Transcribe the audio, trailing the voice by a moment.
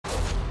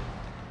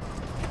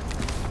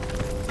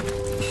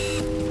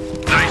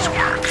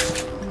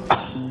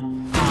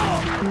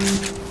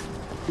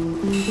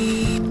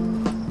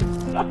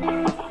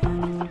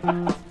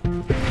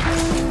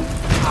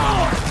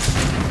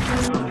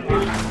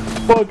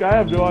fuck? I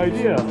have no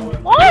idea.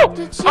 Oh!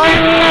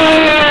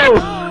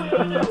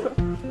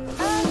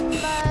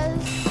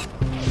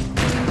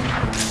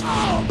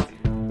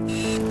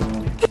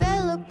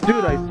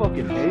 Dude, I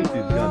fucking hate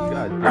these guns.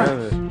 God damn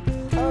it.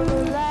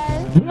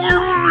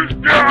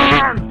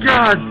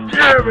 God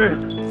damn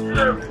it!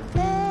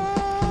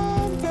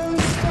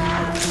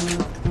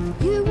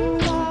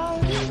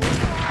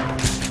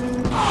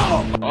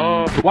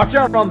 Watch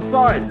out on the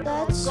side!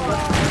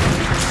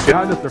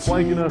 Behind us, they're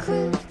flanking us.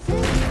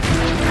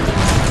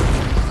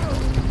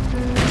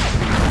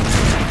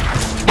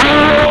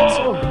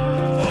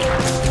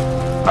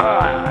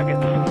 I get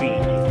the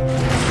speed.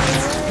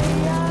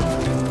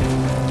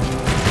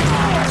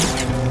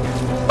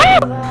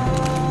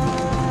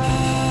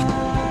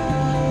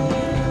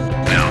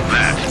 Now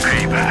that's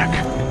payback.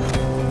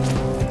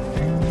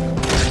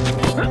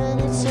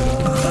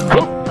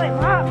 Wait,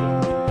 what?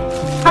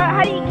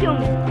 How do you kill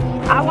me?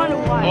 I want to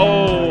watch. Oh!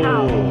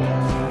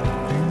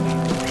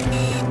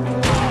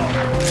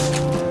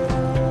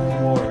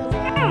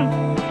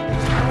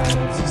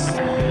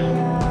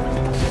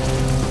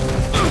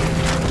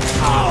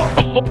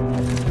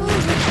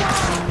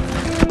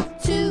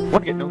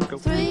 One get no go.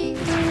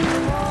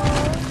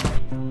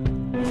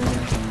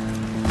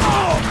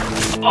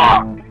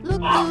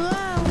 Look around.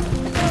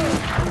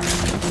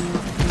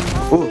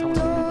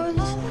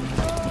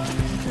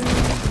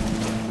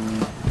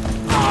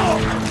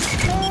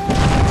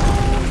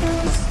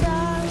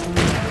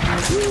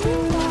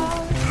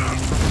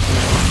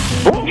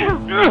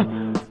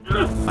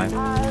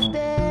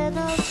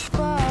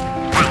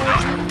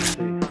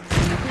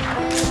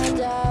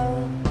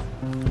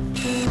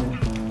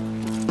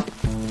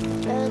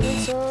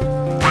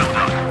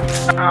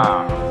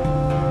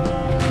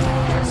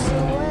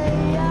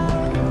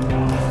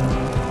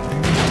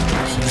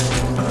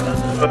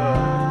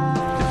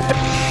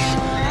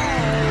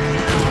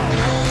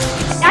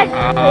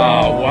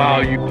 Oh, wow,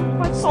 you...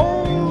 My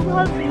whole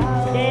husband's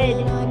dead.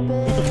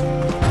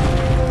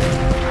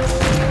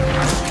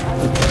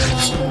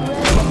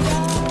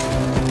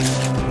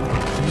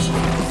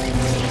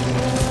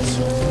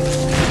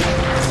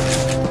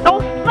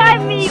 Don't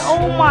slap me!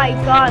 Oh my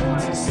god!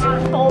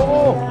 Oh.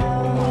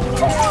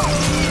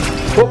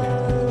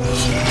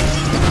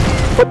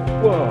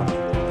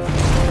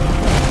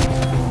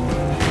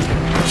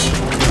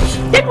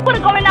 This is what's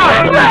going on!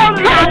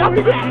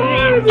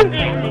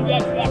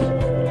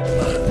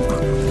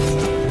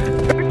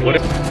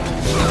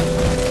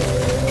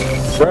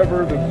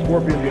 Trevor, the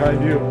scorpion behind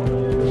you.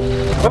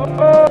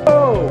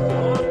 Oh!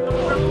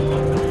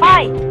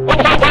 Hi!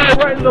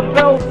 Right in the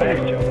belt!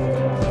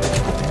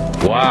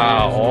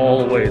 Wow,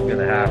 always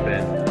gonna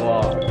happen.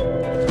 Wow.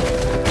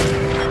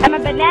 And my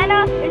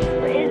banana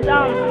is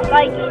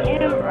like,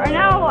 right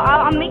now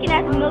I'm making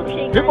that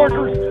milkshake.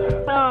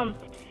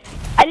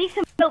 I need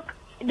some milk.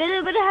 Does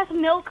anybody have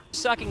some milk?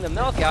 Sucking the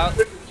milk out,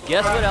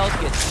 guess what else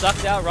gets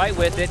sucked out right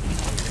with it?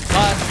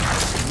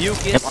 Pus,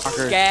 mucus,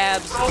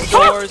 scabs,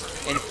 sores,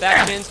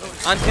 infections.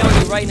 I'm telling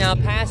you right now,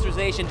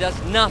 pasteurization does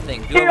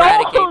nothing to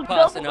eradicate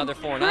pus and other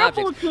foreign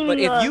objects. But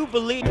if you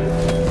believe...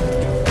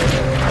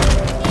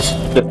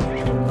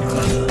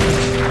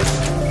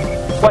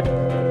 What?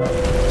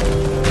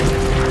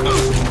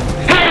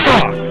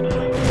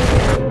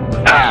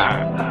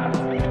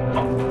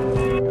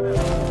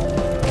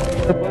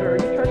 Butter, are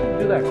you trying to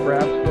do that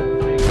crab stuff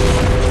with me?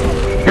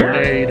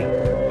 Grenade.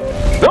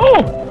 No!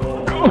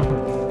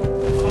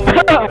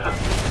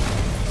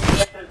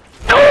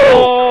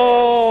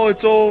 Oh,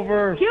 it's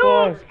over.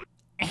 Kill